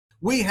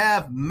We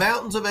have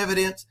mountains of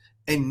evidence,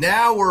 and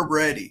now we're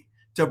ready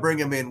to bring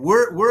them in.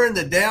 We're in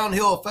the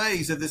downhill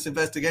phase of this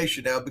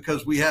investigation now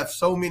because we have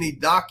so many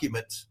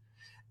documents,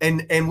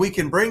 and we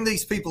can bring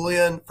these people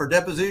in for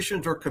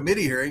depositions or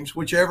committee hearings,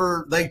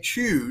 whichever they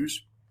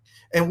choose,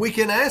 and we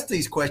can ask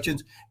these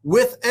questions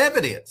with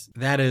evidence.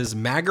 That is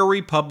MAGA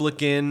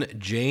Republican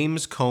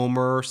James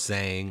Comer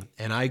saying,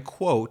 and I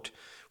quote,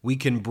 "We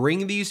can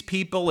bring these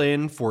people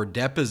in for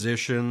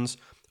depositions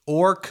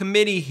or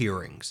committee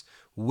hearings,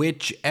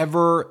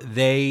 whichever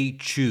they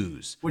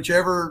choose."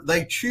 Whichever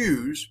they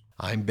choose.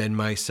 I'm Ben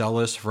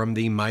Meiselas from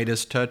the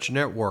Midas Touch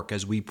Network.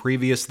 As we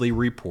previously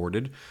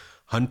reported,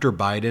 Hunter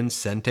Biden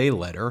sent a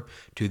letter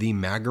to the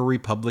MAGA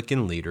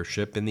Republican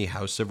leadership in the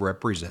House of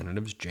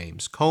Representatives,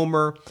 James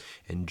Comer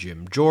and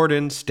Jim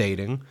Jordan,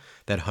 stating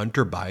that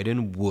Hunter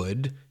Biden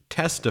would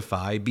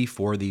testify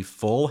before the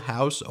full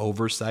House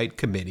Oversight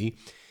Committee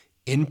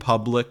in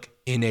public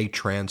in a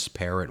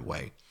transparent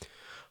way.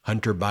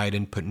 Hunter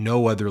Biden put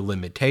no other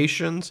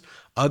limitations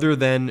other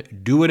than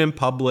do it in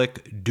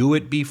public, do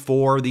it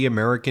before the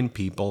American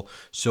people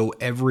so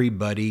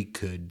everybody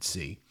could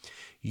see.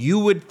 You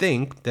would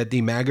think that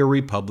the MAGA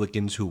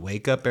Republicans who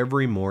wake up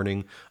every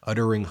morning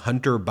uttering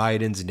Hunter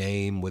Biden's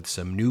name with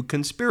some new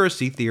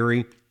conspiracy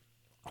theory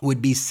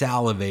would be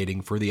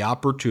salivating for the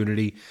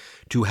opportunity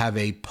to have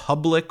a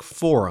public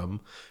forum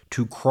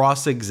to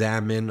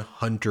cross-examine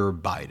Hunter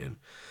Biden.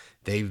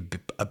 They've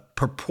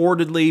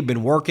purportedly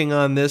been working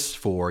on this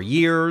for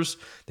years.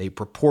 They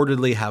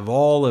purportedly have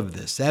all of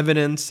this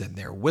evidence and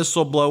they're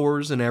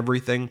whistleblowers and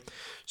everything.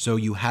 So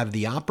you have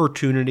the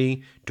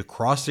opportunity to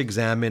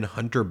cross-examine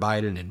Hunter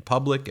Biden in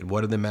public. And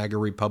what do the MAGA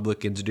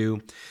Republicans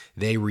do?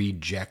 They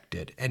reject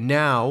it. And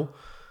now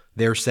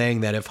they're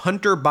saying that if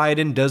Hunter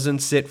Biden doesn't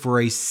sit for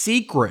a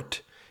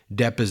secret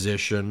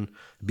deposition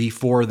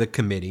before the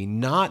committee,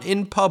 not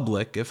in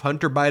public, if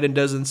Hunter Biden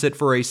doesn't sit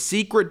for a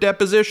secret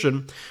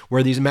deposition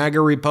where these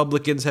MAGA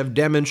Republicans have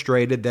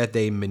demonstrated that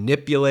they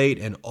manipulate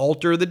and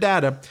alter the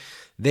data,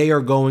 they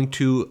are going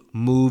to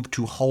move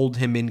to hold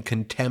him in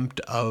contempt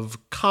of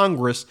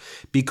Congress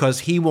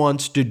because he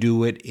wants to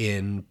do it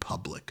in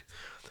public.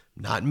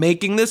 Not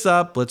making this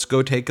up. Let's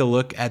go take a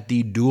look at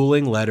the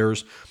dueling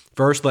letters.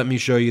 First, let me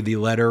show you the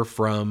letter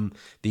from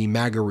the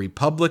MAGA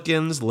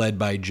Republicans led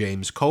by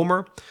James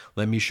Comer.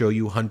 Let me show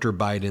you Hunter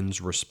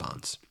Biden's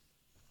response.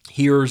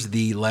 Here's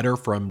the letter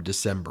from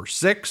December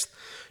 6th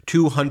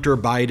to Hunter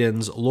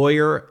Biden's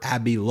lawyer,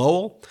 Abby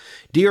Lowell.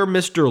 Dear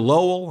Mr.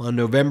 Lowell, on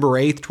November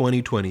 8th,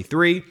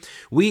 2023,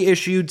 we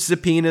issued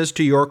subpoenas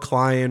to your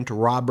client,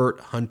 Robert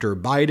Hunter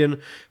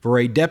Biden, for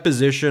a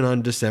deposition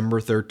on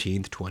December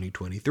 13th,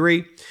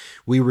 2023.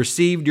 We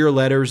received your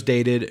letters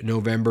dated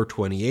November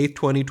 28th,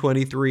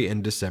 2023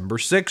 and December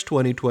 6th,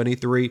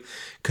 2023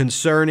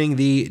 concerning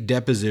the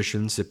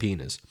deposition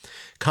subpoenas.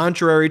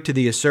 Contrary to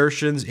the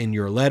assertions in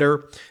your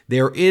letter,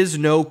 there is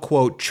no,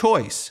 quote,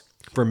 choice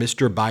for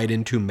Mr.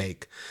 Biden to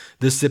make.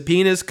 The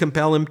subpoenas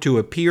compel him to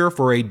appear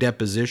for a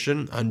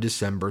deposition on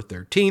December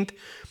 13th.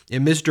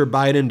 If Mr.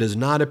 Biden does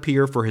not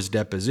appear for his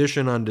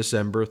deposition on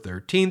December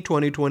 13th,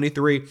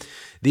 2023,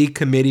 the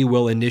committee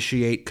will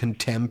initiate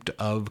contempt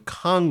of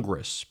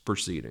Congress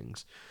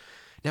proceedings.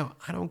 Now,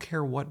 I don't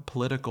care what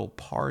political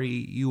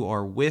party you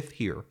are with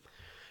here.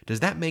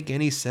 Does that make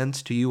any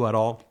sense to you at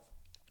all?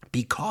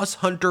 Because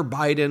Hunter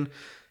Biden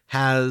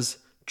has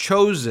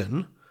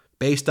chosen,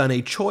 based on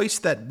a choice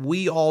that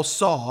we all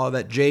saw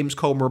that James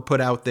Comer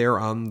put out there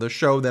on the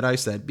show that I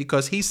said,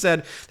 because he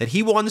said that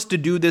he wants to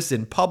do this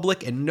in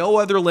public and no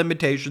other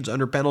limitations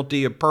under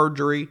penalty of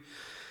perjury,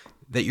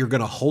 that you're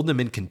going to hold him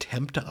in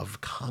contempt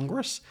of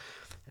Congress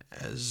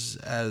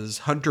as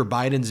Hunter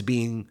Biden's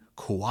being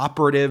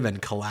cooperative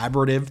and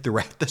collaborative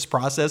throughout this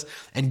process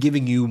and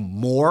giving you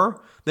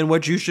more than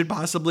what you should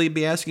possibly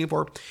be asking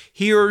for.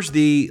 Here's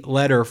the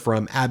letter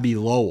from Abby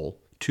Lowell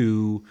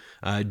to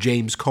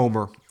James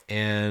Comer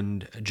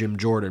and Jim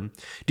Jordan.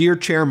 Dear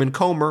Chairman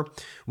Comer,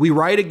 we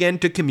write again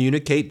to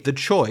communicate the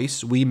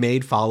choice we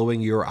made following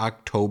your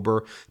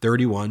October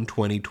 31,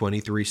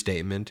 2023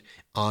 statement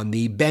on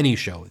the Benny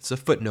Show. It's a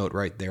footnote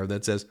right there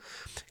that says,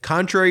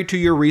 contrary to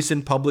your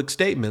recent public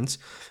statements,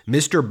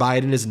 Mr.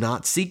 Biden is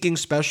not seeking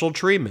special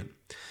treatment.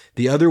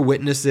 The other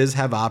witnesses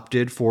have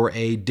opted for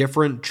a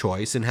different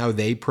choice, and how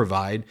they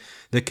provide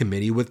the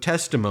committee with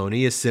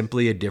testimony is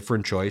simply a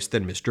different choice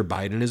than Mr.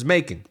 Biden is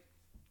making.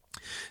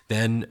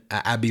 Then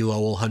Abby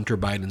Lowell, Hunter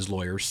Biden's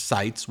lawyer,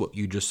 cites what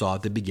you just saw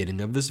at the beginning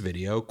of this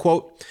video.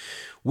 Quote,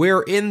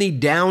 we're in the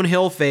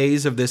downhill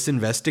phase of this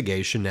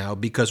investigation now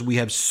because we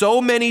have so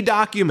many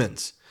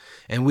documents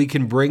and we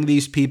can bring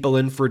these people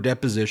in for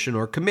deposition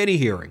or committee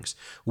hearings,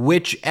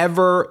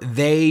 whichever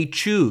they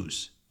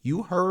choose.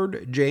 You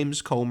heard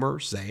James Comer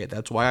say it.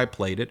 That's why I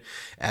played it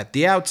at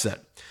the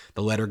outset.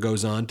 The letter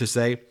goes on to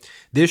say,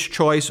 this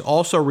choice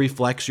also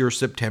reflects your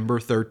September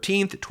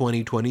 13th,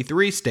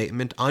 2023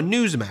 statement on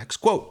Newsmax.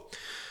 Quote,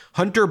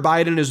 Hunter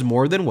Biden is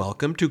more than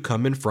welcome to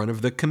come in front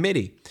of the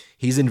committee.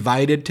 He's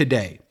invited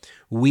today.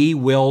 We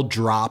will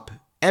drop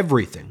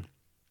everything.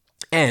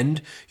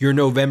 And your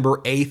November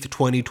 8th,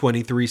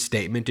 2023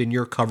 statement in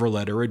your cover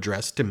letter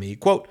addressed to me,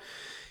 quote,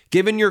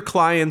 given your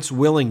client's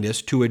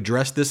willingness to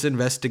address this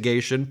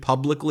investigation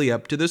publicly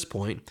up to this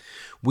point,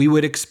 we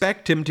would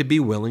expect him to be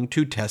willing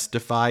to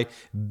testify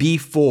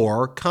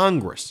before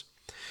Congress.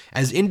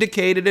 As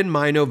indicated in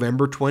my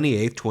November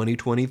 28,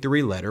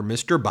 2023 letter,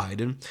 Mr.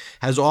 Biden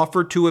has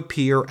offered to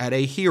appear at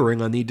a hearing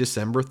on the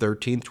December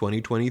 13,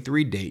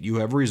 2023 date you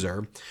have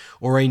reserved,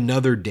 or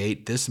another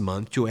date this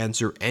month to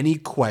answer any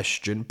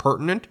question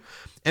pertinent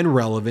and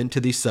relevant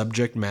to the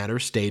subject matter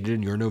stated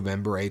in your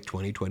November 8,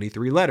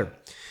 2023 letter.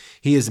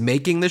 He is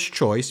making this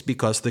choice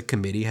because the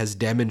committee has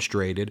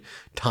demonstrated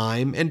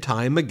time and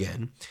time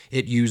again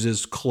it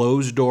uses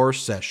closed-door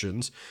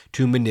sessions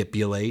to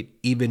manipulate,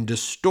 even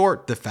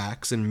distort the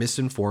facts and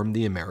misinform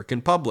the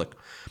American public.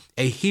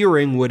 A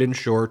hearing would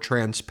ensure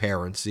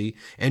transparency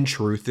and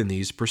truth in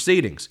these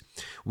proceedings.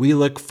 We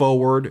look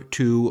forward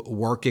to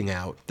working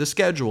out the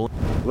schedule.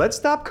 Let's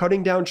stop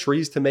cutting down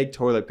trees to make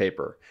toilet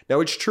paper. Now,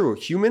 it's true,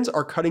 humans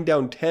are cutting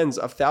down tens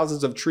of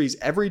thousands of trees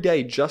every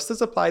day just to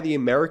supply the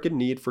American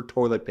need for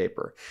toilet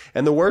paper.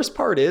 And the worst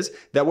part is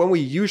that when we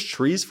use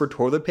trees for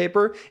toilet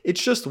paper,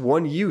 it's just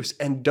one use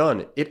and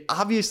done. It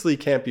obviously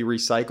can't be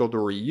recycled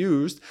or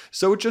reused,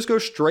 so it just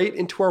goes straight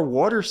into our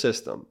water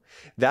system.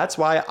 That's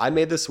why I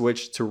made the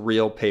switch to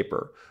real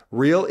paper.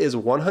 Real is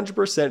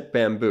 100%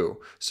 bamboo,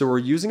 so we're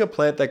using a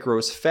plant that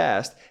grows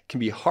fast, can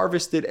be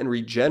harvested and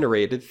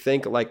regenerated,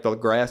 think like the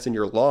grass in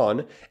your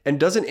lawn, and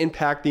doesn't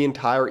impact the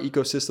entire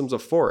ecosystems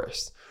of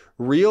forests.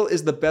 Real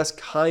is the best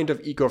kind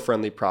of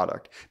eco-friendly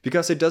product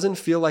because it doesn't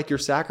feel like you're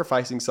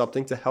sacrificing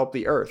something to help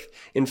the earth.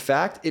 In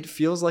fact, it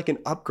feels like an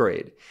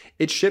upgrade.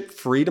 It's shipped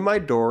free to my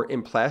door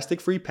in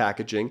plastic-free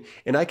packaging,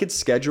 and I could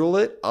schedule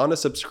it on a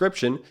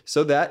subscription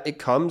so that it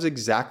comes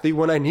exactly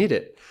when I need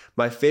it.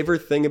 My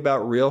favorite thing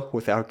about Real,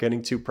 without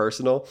getting too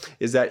personal,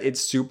 is that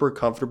it's super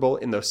comfortable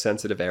in those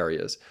sensitive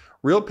areas.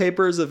 Real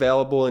paper is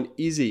available in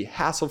easy,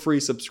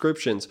 hassle-free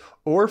subscriptions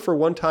or for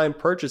one-time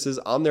purchases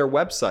on their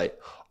website.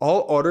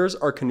 All orders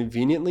are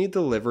conveniently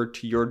delivered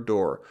to your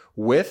door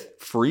with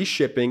free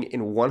shipping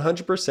in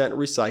 100%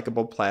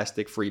 recyclable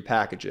plastic-free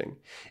packaging.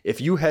 If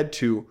you head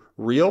to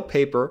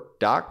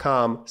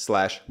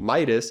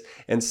realpaper.com/Midas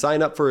and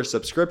sign up for a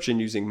subscription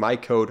using my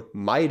code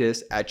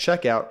MIDAS at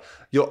checkout,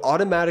 you'll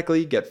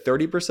automatically get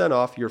 30%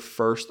 off your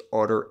first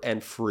order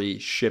and free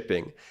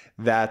shipping.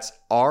 That's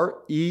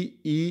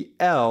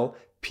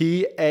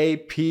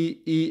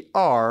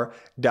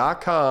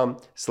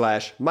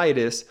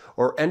realpaper.com/Midas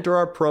or enter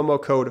our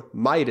promo code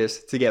MIDAS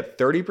to get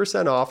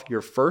 30% off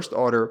your first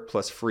order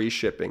plus free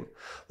shipping.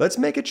 Let's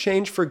make a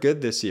change for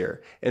good this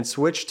year and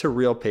switch to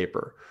Real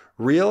Paper.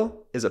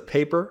 Real is a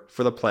paper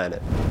for the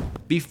planet.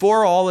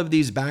 Before all of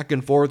these back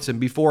and forths and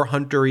before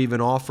Hunter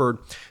even offered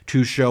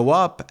to show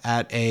up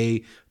at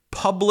a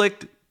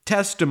public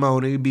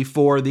testimony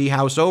before the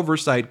House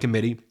Oversight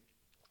Committee,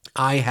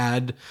 I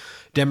had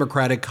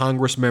Democratic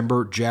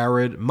Congressmember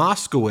Jared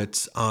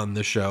Moskowitz on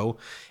the show,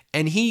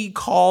 and he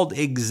called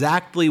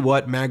exactly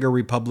what MAGA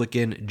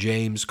Republican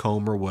James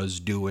Comer was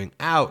doing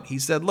out. He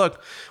said,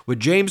 look, what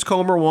James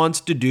Comer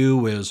wants to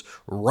do is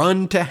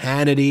run to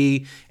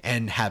Hannity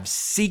and have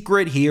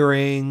secret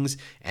hearings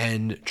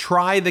and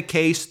try the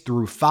case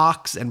through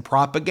Fox and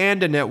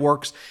propaganda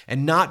networks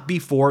and not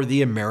before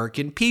the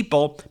American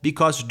people,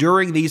 because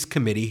during these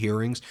committee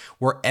hearings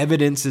where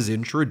evidence is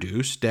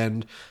introduced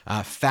and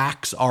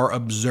facts are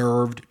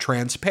observed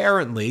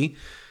transparently,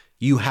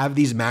 you have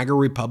these MAGA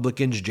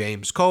Republicans,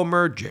 James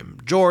Comer, Jim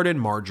Jordan,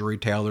 Marjorie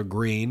Taylor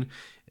Greene.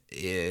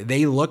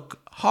 They look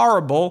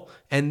horrible,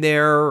 and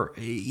they're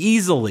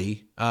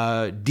easily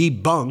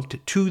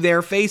debunked to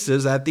their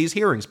faces at these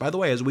hearings. By the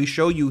way, as we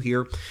show you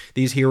here,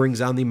 these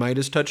hearings on the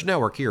Midas Touch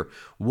Network here,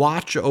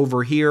 watch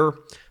over here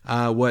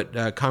what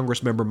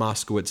Congressmember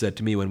Moskowitz said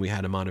to me when we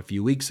had him on a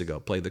few weeks ago.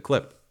 Play the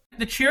clip.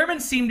 The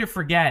chairman seemed to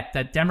forget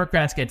that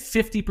Democrats get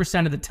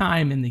 50% of the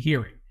time in the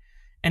hearing.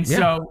 And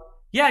so...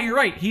 yeah, you're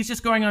right. He's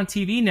just going on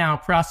TV now,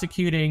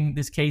 prosecuting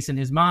this case in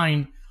his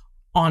mind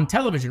on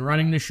television,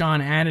 running to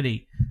Sean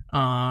Hannity.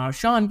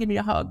 Sean, give me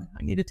a hug.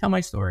 I need to tell my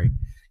story.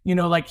 You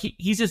know, like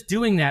he's just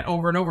doing that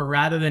over and over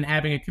rather than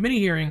having a committee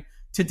hearing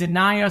to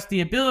deny us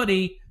the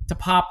ability to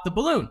pop the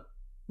balloon,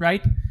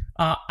 right?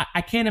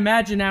 I can't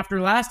imagine after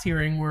last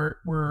hearing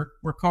where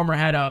Comer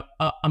had a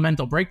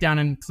mental breakdown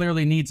and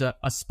clearly needs a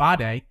spa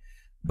day.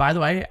 By the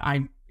way,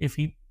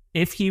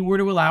 if he were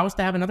to allow us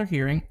to have another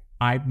hearing,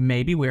 I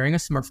may be wearing a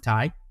Smurf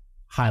tie,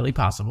 highly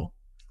possible.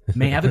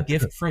 May have a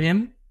gift for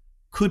him.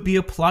 Could be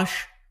a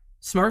plush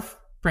Smurf,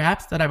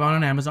 perhaps, that I bought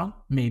on Amazon,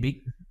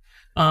 maybe.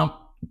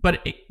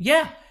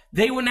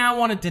 They would now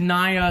want to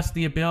deny us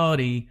the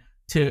ability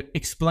to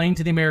explain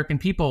to the American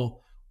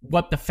people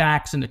what the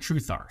facts and the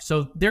truth are.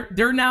 So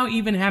they're now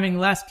even having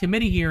less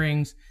committee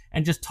hearings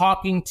and just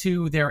talking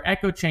to their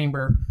echo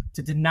chamber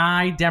to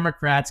deny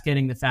Democrats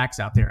getting the facts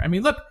out there. I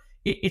mean, look,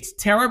 it's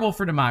terrible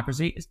for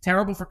democracy. It's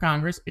terrible for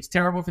Congress. It's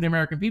terrible for the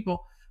American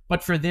people.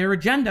 But for their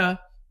agenda,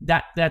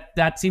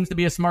 that seems to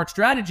be a smart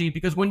strategy,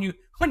 because when you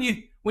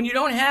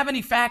don't have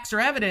any facts or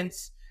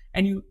evidence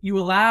and you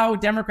allow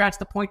Democrats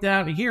to point that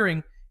out in a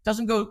hearing,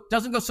 doesn't go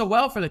so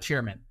well for the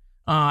chairman,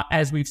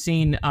 as we've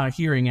seen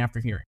hearing after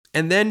hearing.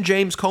 And then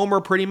James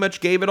Comer pretty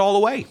much gave it all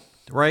away,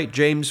 right?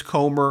 James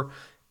Comer,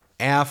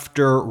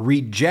 after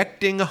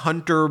rejecting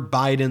Hunter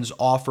Biden's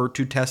offer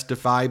to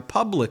testify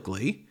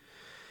publicly,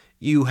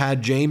 you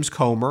had James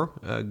Comer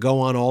go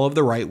on all of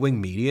the right-wing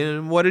media,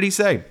 and what did he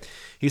say?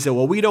 He said,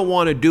 well, we don't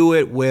want to do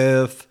it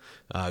with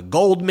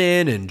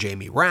Goldman and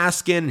Jamie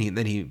Raskin. And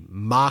then he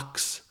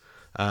mocks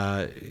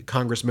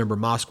Congressmember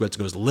Moskowitz,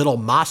 goes, little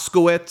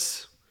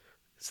Moskowitz.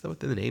 Is that what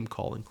the name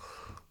calling?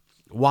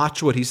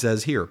 Watch what he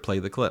says here. Play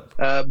the clip.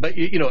 But,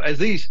 as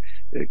these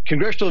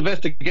congressional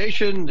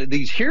investigation,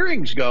 these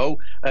hearings go,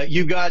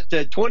 you got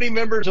 20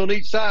 members on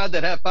each side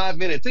that have 5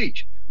 minutes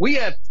each. We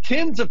have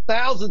tens of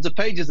thousands of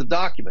pages of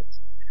documents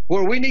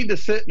where we need to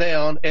sit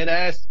down and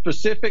ask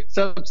specific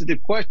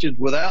substantive questions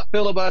without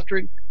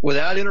filibustering,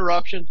 without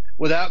interruptions,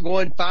 without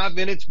going 5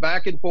 minutes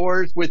back and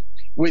forth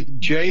with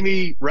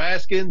Jamie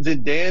Raskins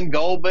and Dan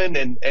Goldman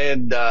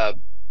and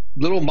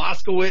little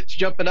Moskowitz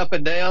jumping up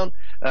and down,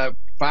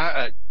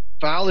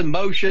 filing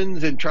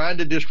motions and trying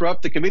to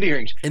disrupt the committee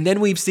hearings. And then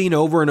we've seen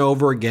over and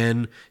over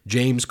again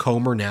James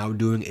Comer now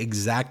doing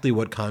exactly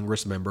what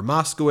Congressmember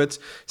Moskowitz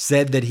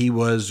said that he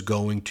was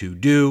going to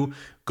do,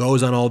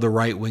 goes on all the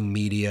right-wing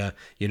media,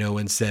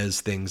 and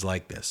says things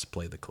like this.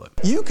 Play the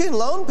clip. You can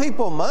loan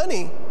people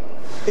money.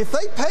 If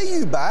they pay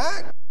you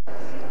back,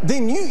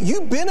 then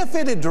you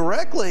benefited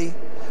directly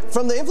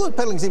from the influence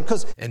peddling scheme.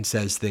 And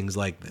says things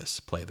like this.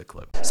 Play the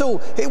clip.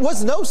 So it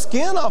was no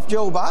skin off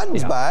Joe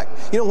Biden's back.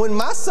 When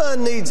my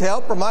son needs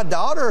help or my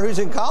daughter who's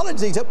in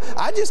college needs help,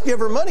 I just give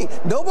her money.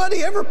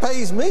 Nobody ever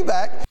pays me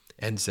back.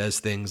 And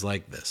says things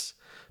like this.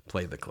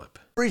 Play the clip.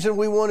 The reason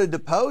we wanted to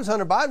depose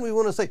Hunter Biden, we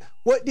want to say,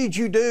 what did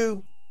you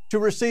do to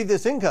receive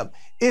this income?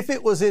 If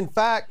it was in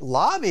fact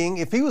lobbying,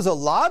 if he was a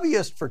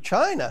lobbyist for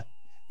China,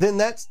 then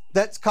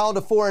that's called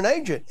a foreign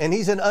agent, and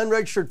he's an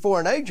unregistered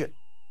foreign agent.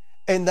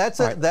 And that's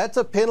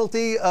a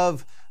penalty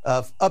of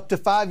up to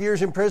 5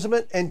 years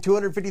imprisonment and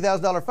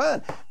 $250,000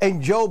 fine.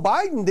 And Joe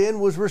Biden then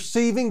was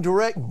receiving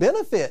direct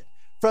benefit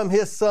from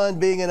his son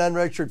being an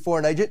unregistered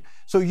foreign agent.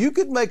 So you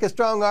could make a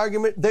strong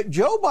argument that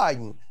Joe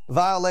Biden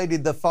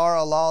violated the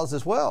FARA laws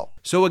as well.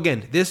 So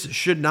again, this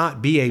should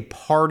not be a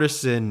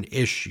partisan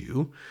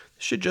issue.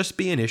 This should just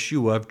be an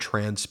issue of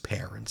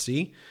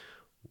transparency,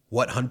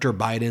 what Hunter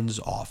Biden's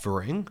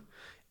offering,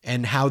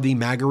 and how the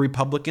MAGA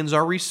Republicans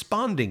are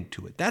responding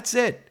to it. That's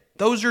it.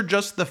 Those are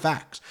just the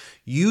facts.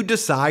 You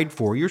decide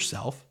for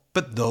yourself,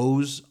 but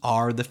those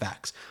are the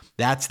facts.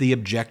 That's the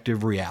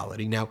objective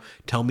reality. Now,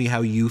 tell me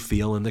how you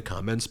feel in the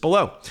comments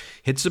below.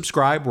 Hit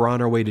subscribe. We're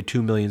on our way to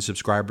 2 million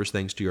subscribers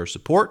thanks to your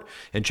support.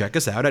 And check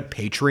us out at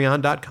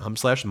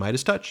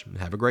patreon.com/MeidasTouch. And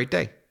have a great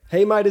day.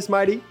 Hey Midas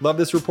Mighty, love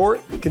this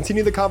report?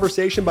 Continue the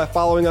conversation by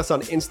following us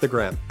on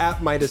Instagram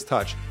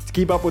 @MeidasTouch to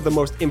keep up with the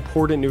most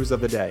important news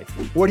of the day.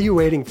 What are you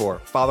waiting for?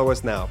 Follow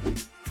us now.